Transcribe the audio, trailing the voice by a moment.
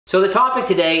So the topic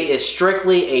today is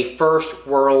strictly a first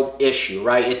world issue,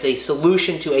 right? It's a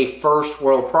solution to a first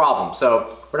world problem.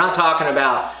 So we're not talking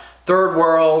about third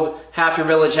world, half your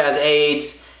village has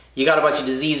AIDS, you got a bunch of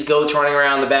diseased goats running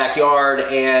around the backyard,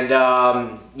 and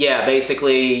yeah,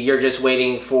 basically you're just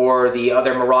waiting for the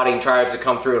other marauding tribes to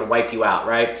come through and wipe you out,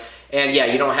 right? And yeah,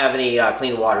 you don't have any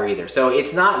clean water either. So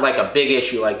it's not like a big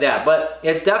issue like that, but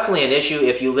it's definitely an issue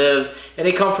if you live in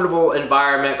a comfortable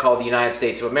environment called the United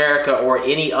States of America or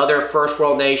any other first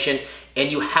world nation, and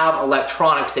you have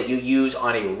electronics that you use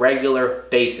on a regular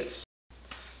basis.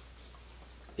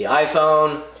 The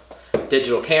iPhone,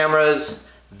 digital cameras,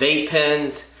 vape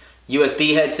pens,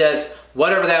 USB headsets,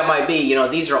 whatever that might be, you know,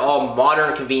 these are all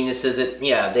modern conveniences that,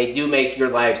 yeah, they do make your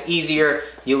lives easier.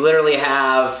 You literally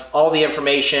have all the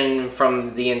information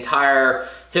from the entire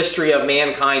history of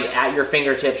mankind at your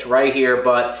fingertips right here,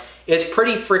 but it's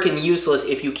pretty freaking useless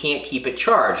if you can't keep it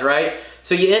charged, right?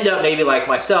 So you end up maybe like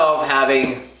myself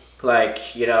having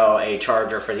like, you know, a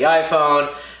charger for the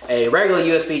iPhone, a regular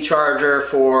USB charger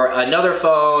for another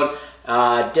phone,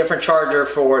 different charger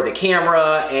for the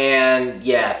camera, and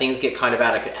yeah, things get kind of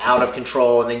out of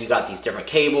control, and then you got these different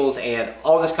cables and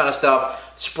all this kind of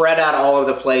stuff spread out all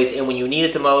over the place, and when you need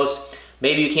it the most,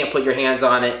 maybe you can't put your hands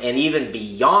on it, and even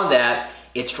beyond that,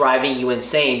 it's driving you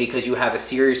insane because you have a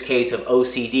serious case of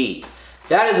OCD.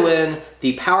 That is when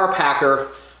the Power Packer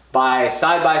by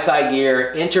Side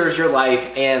Gear enters your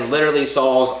life and literally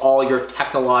solves all your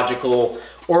technological,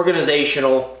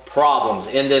 organizational problems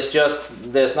in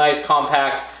this nice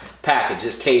compact package,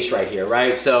 this case right here,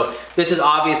 right? So this is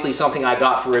obviously something I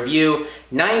got for review.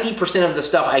 90% of the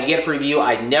stuff I get for review,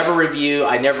 I never review.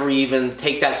 I never even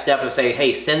take that step of saying,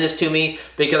 hey, send this to me,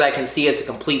 because I can see it's a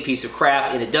complete piece of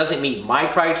crap and it doesn't meet my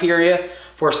criteria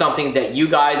for something that you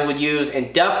guys would use,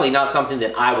 and definitely not something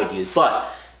that I would use.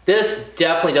 But this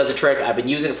definitely does a trick. I've been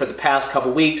using it for the past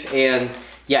couple weeks, and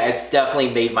yeah, it's definitely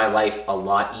made my life a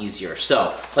lot easier.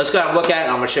 So let's go ahead and look at it.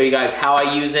 I'm gonna show you guys how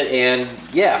I use it, and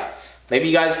yeah, maybe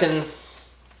you guys can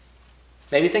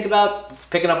maybe think about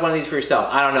picking up one of these for yourself.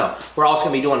 I don't know. We're also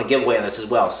gonna be doing a giveaway on this as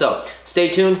well. So stay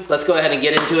tuned. Let's go ahead and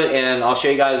get into it, and I'll show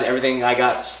you guys everything I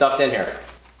got stuffed in here.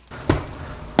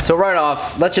 So right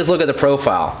off, let's just look at the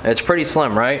profile. It's pretty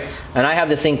slim, right? And I have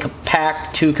this thing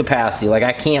packed to capacity. Like,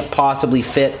 I can't possibly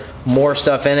fit more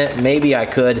stuff in it. Maybe I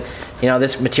could. You know,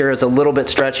 this material is a little bit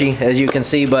stretchy, as you can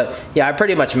see, but yeah, I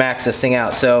pretty much maxed this thing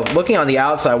out. So looking on the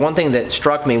outside, one thing that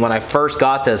struck me when I first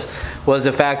got this was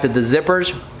the fact that the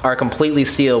zippers are completely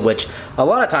sealed, which a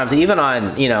lot of times, even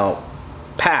on, you know,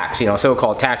 packs, you know,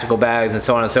 so-called tactical bags and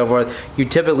so on and so forth, you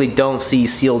typically don't see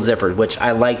sealed zippers, which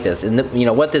I like this. And you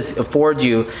know, what this affords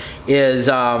you is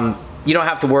you don't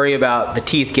have to worry about the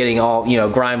teeth getting all, you know,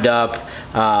 grimed up,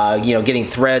 you know, getting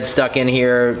threads stuck in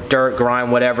here, dirt,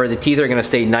 grime, whatever. The teeth are going to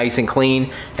stay nice and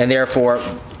clean, and therefore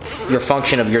your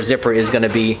function of your zipper is going to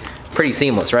be pretty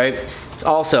seamless, right?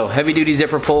 Also, heavy-duty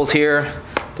zipper pulls here.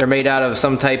 They're made out of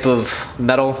some type of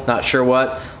metal, not sure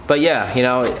what, but yeah, you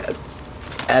know,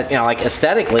 like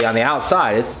aesthetically on the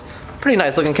outside, it's a pretty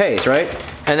nice looking case, right?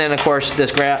 And then of course this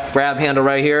grab handle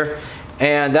right here,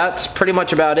 and that's pretty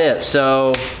much about it.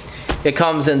 So it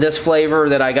comes in this flavor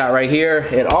that I got right here.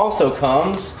 It also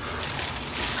comes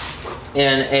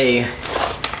in a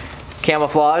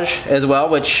camouflage as well,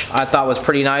 which I thought was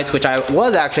pretty nice, which I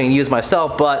was actually gonna use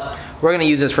myself, but we're gonna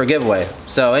use this for a giveaway.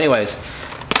 So anyways,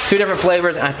 two different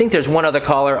flavors. I think there's one other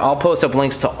color. I'll post up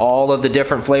links to all of the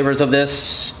different flavors of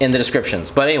this in the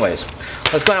descriptions. But anyways,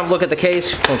 let's go ahead and look at the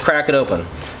case. We'll crack it open.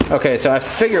 Okay, so I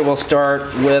figure we'll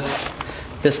start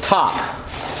with this top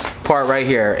part right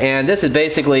here. And this is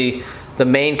basically the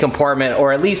main compartment,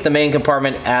 or at least the main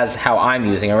compartment as how I'm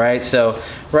using it, right? So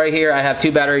right here I have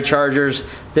two battery chargers.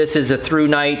 This is a through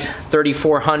night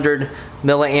 3400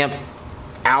 milliamp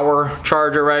hour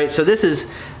charger, right? So this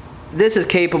is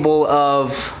capable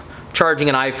of charging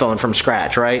an iPhone from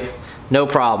scratch, right? No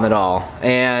problem at all.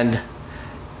 And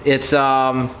it's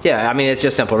yeah, I mean, it's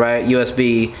just simple, right?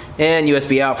 USB in,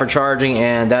 USB out for charging,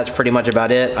 and that's pretty much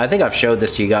about it. I think I've showed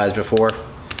this to you guys before.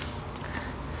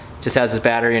 Just has this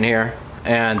battery in here,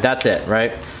 and that's it,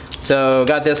 right? So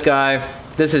got this guy.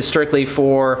 This is strictly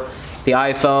for the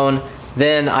iPhone.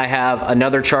 Then I have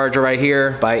another charger right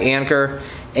here by Anker,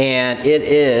 and it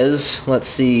is, let's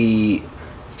see,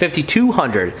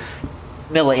 5200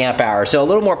 milliamp hours. So a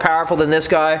little more powerful than this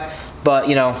guy, but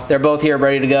you know, they're both here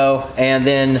ready to go. And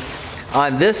then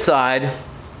on this side,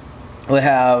 we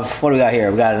have, what do we got here?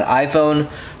 We got an iPhone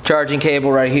charging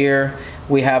cable right here.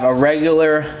 We have a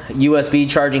regular USB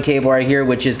charging cable right here,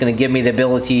 which is going to give me the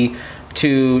ability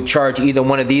to charge either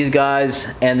one of these guys,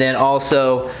 and then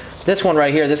also this one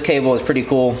right here, this cable is pretty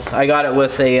cool. I got it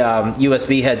with a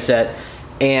USB headset,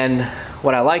 and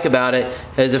what I like about it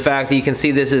is the fact that you can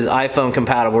see this is iPhone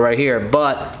compatible right here,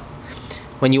 but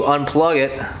when you unplug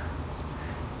it,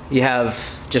 you have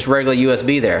just regular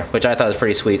USB there, which I thought was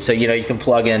pretty sweet. So, you know, you can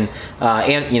plug in,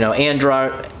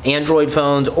 Android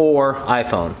phones or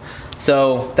iPhone.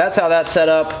 So that's how that's set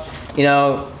up. You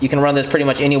know, you can run this pretty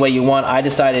much any way you want. I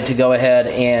decided to go ahead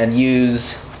and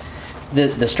use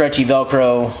the stretchy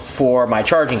Velcro for my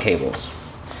charging cables.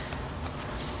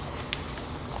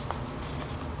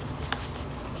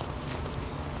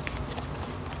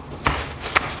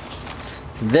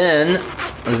 Then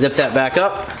zip that back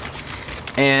up,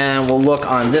 and we'll look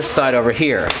on this side over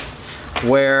here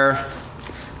where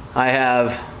I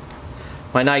have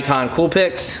my Nikon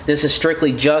Coolpix. This is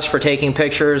strictly just for taking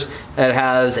pictures. It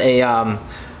has a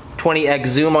 20x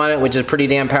zoom on it, which is pretty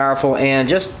damn powerful, and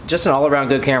just an all-around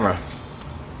good camera.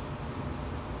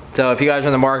 So if you guys are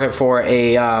in the market for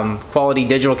a quality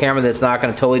digital camera that's not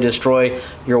going to totally destroy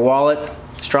your wallet,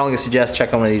 strongly suggest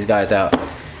checking one of these guys out.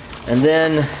 And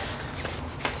then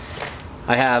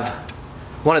I have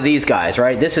one of these guys,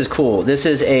 right? This is cool. This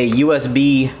is a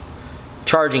USB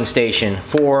charging station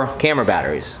for camera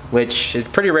batteries, which is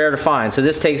pretty rare to find. So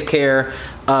this takes care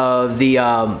of the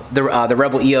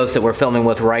Rebel EOS that we're filming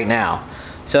with right now.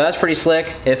 So that's pretty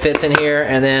slick. It fits in here,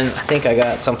 and then I think I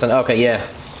got something. Okay,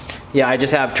 yeah. I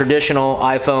just have traditional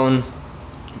iPhone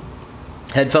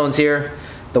headphones here,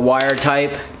 the wired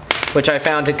type, which I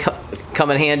found to come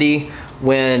in handy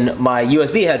when my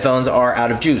USB headphones are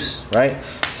out of juice, right?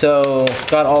 So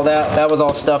got all that. That was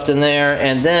all stuffed in there,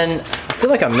 and then I feel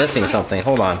like I'm missing something.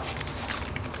 Hold on.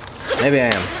 Maybe I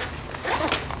am.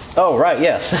 Oh, right,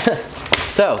 yes.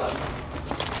 So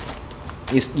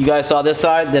you guys saw this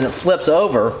side, then it flips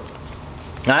over.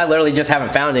 And I literally just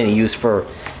haven't found any use for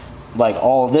like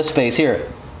all of this space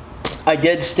here. I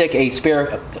did stick a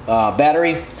spare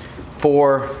battery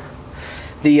for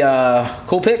the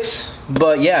Coolpix,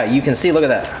 but yeah, you can see, look at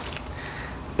that.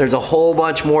 There's a whole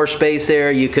bunch more space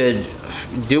there. You could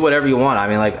do whatever you want. I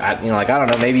mean, like, I don't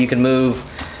know, maybe you could move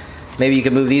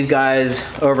these guys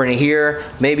over into here.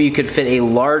 Maybe you could fit a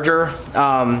larger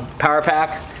power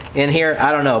pack in here.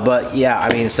 I don't know, but yeah,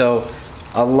 I mean, so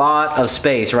a lot of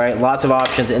space, right? Lots of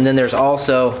options. And then there's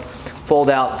also fold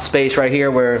out space right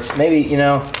here where maybe, you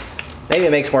know, maybe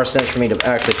it makes more sense for me to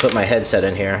actually put my headset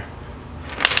in here.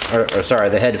 Or sorry,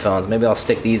 the headphones. Maybe I'll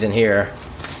stick these in here.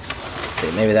 Let's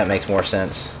see, maybe that makes more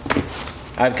sense.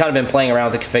 I've kind of been playing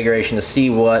around with the configuration to see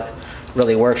what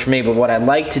really works for me, but what I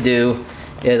like to do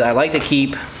is I like to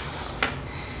keep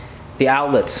the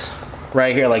outlets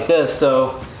right here like this,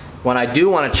 so when I do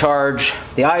want to charge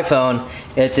the iPhone,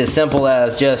 it's as simple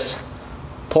as just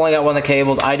pulling out one of the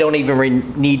cables. I don't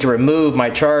even need to remove my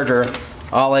charger.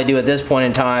 All I do at this point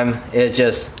in time is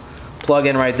just plug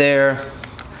in right there,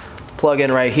 plug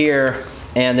in right here,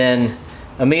 and then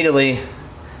immediately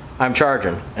I'm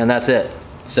charging, and that's it.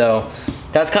 So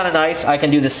that's kind of nice. I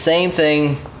can do the same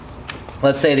thing.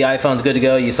 Let's say the iPhone's good to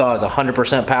go. You saw it's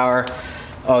 100% power.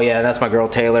 Oh yeah, that's my girl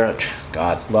Taylor.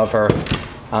 God, love her.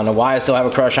 I don't know why I still have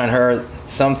a crush on her.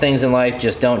 Some things in life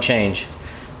just don't change.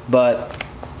 But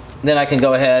then I can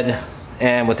go ahead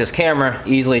and with this camera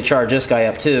easily charge this guy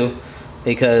up too,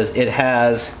 because it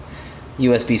has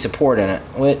USB support in it,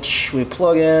 which we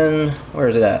plug in. Where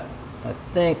is it at? I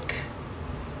think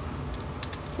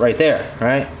right there,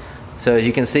 right? So as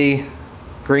you can see,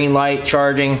 green light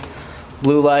charging,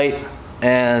 blue light,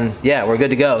 and yeah, we're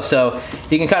good to go. So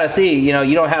you can kind of see, you know,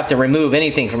 you don't have to remove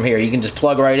anything from here. You can just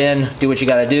plug right in, do what you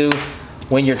got to do.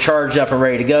 When you're charged up and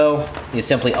ready to go, you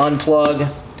simply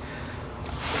unplug,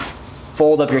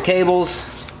 fold up your cables,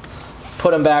 put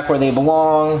them back where they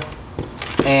belong,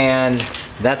 and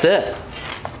that's it.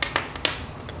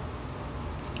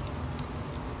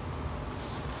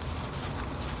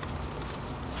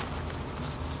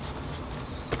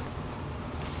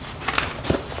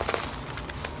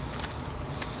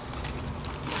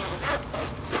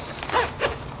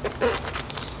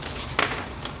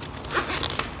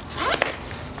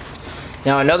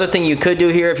 Now another thing you could do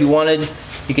here if you wanted,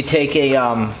 you could take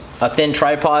a thin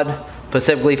tripod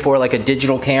specifically for like a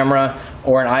digital camera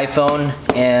or an iPhone,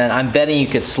 and I'm betting you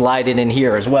could slide it in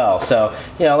here as well. So,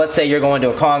 you know, let's say you're going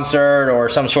to a concert or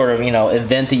some sort of, you know,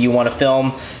 event that you want to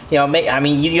film. You know, I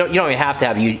mean, you don't even have to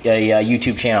have a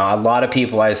YouTube channel. A lot of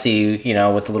people I see, you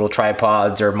know, with the little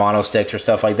tripods or mono sticks or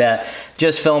stuff like that,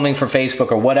 just filming for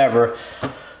Facebook or whatever.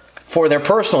 For their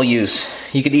personal use,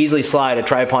 you could easily slide a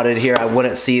tripod in here. I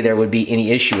wouldn't see there would be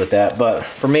any issue with that. But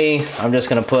for me, I'm just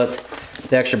gonna put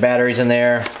the extra batteries in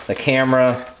there, the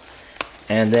camera,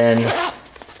 and then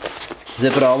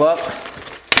zip it all up.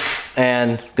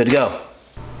 and good to go.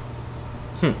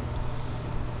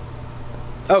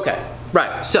 Okay,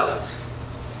 right, so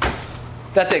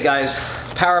that's it, guys.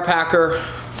 Power Packer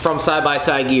from Side by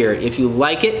Side Gear. If you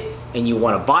like it and you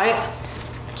want to buy it,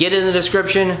 get it in the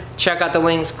description, check out the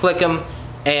links, click them,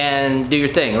 and do your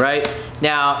thing, right?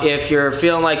 Now, if you're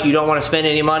feeling like you don't want to spend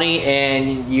any money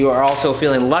and you are also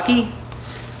feeling lucky,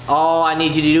 all I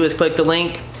need you to do is click the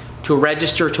link to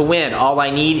register to win. All I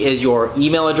need is your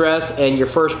email address and your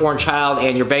firstborn child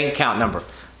and your bank account number.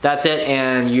 That's it,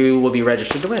 and you will be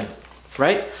registered to win,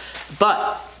 right?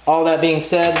 But all that being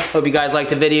said, hope you guys liked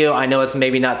the video. I know it's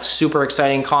maybe not super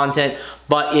exciting content,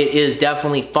 but it is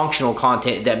definitely functional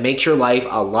content that makes your life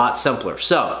a lot simpler.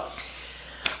 So,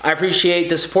 I appreciate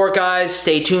the support, guys.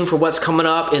 Stay tuned for what's coming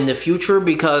up in the future,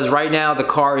 because right now the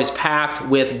car is packed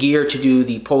with gear to do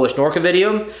the Polish Norca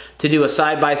video, to do a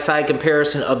side-by-side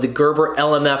comparison of the Gerber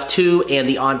LMF2 and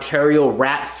the Ontario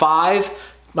Rat 5,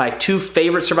 my two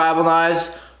favorite survival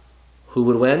knives. Who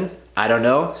would win? I don't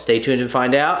know. Stay tuned and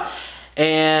find out.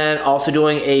 And also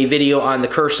doing a video on the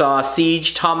Kershaw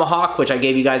Siege Tomahawk, which I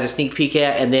gave you guys a sneak peek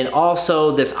at. And then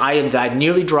also this item that I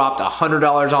nearly dropped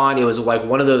 $100 on. It was like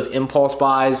one of those impulse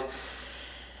buys.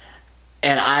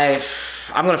 And I'm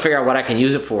gonna figure out what I can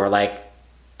use it for. Like,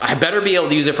 I better be able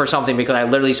to use it for something, because I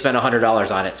literally spent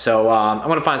 $100 on it. So I'm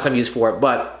gonna find some use for it.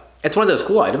 But it's one of those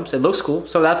cool items. It looks cool,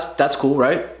 so that's cool,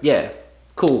 right? Yeah,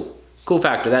 cool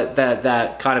factor.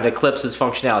 That kind of eclipses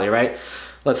functionality, right?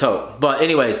 Let's hope. But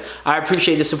anyways, I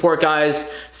appreciate the support,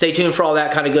 guys. Stay tuned for all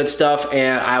that kind of good stuff,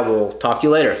 and I will talk to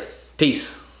you later.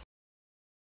 Peace.